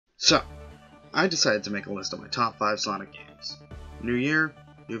So, I decided to make a list of my top 5 Sonic games. New year,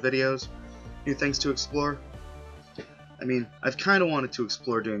 new videos, new things to explore. I mean, I've kind of wanted to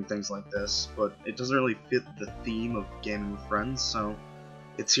explore doing things like this, but it doesn't really fit the theme of gaming with friends, so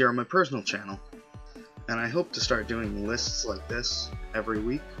it's here on my personal channel. And I hope to start doing lists like this every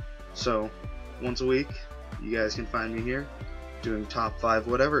week, so once a week, you guys can find me here, doing top 5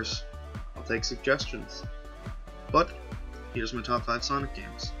 whatevers. I'll take suggestions. But, here's my top 5 Sonic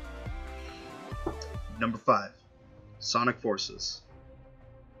games. Number 5. Sonic Forces.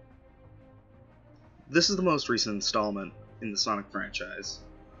 This is the most recent installment in the Sonic franchise.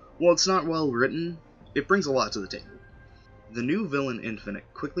 While it's not well written, it brings a lot to the table. The new villain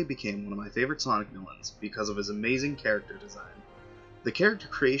Infinite quickly became one of my favorite Sonic villains because of his amazing character design. The character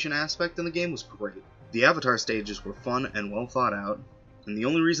creation aspect in the game was great. The avatar stages were fun and well thought out, and the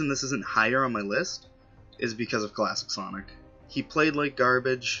only reason this isn't higher on my list is because of Classic Sonic. He played like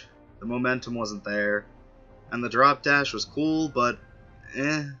garbage, the momentum wasn't there, and the drop dash was cool, but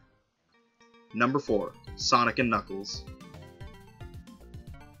eh. Number 4. Sonic and Knuckles.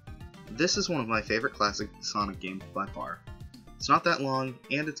 This is one of my favorite classic Sonic games by far. It's not that long,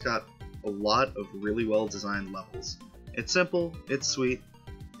 and it's got a lot of really well designed levels. It's simple, it's sweet,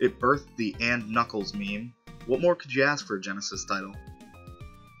 it birthed the "and Knuckles" meme. What more could you ask for a Genesis title?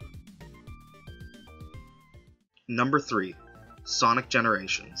 Number 3. Sonic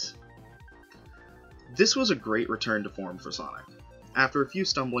Generations. This was a great return to form for Sonic. After a few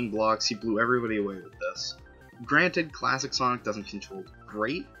stumbling blocks, he blew everybody away with this. Granted, classic Sonic doesn't control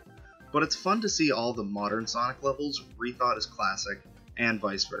great, but it's fun to see all the modern Sonic levels rethought as classic, and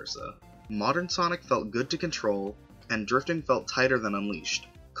vice versa. Modern Sonic felt good to control, and drifting felt tighter than Unleashed.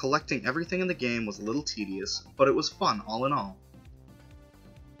 Collecting everything in the game was a little tedious, but it was fun all in all.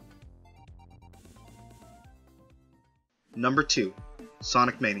 Number 2.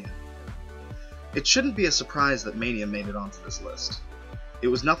 Sonic Mania. It shouldn't be a surprise that Mania made it onto this list. It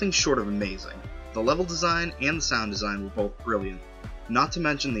was nothing short of amazing. The level design and the sound design were both brilliant, not to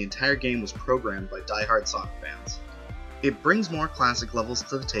mention the entire game was programmed by die-hard Sonic fans. It brings more classic levels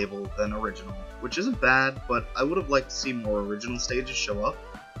to the table than original, which isn't bad, but I would have liked to see more original stages show up.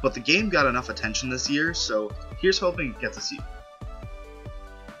 But the game got enough attention this year, so here's hoping it gets a sequel.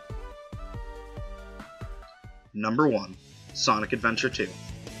 Number 1. Sonic Adventure 2.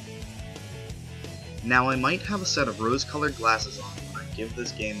 Now I might have a set of rose-colored glasses on when I give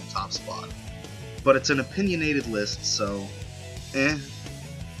this game the top spot, but it's an opinionated list, so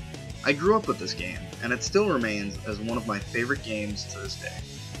I grew up with this game, and it still remains as one of my favorite games to this day.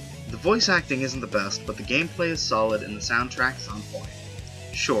 The voice acting isn't the best, but the gameplay is solid and the soundtrack is on point.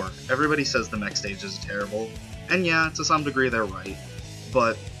 Sure, everybody says the mech stages are terrible, and yeah, to some degree they're right,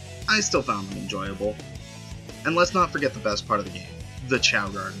 but I still found them enjoyable. And let's not forget the best part of the game, the Chao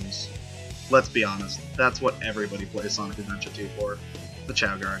Gardens. Let's be honest, that's what everybody plays Sonic Adventure 2 for, the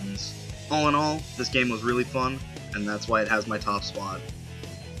Chao Gardens. All in all, this game was really fun, and that's why it has my top spot.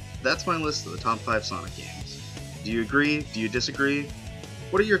 That's my list of the top 5 Sonic games. Do you agree? Do you disagree?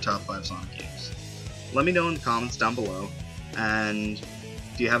 What are your top 5 Sonic games? Let me know in the comments down below, and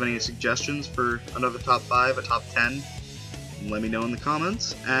do you have any suggestions for another top 5, a top 10? Let me know in the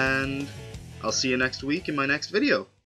comments, and I'll see you next week in my next video.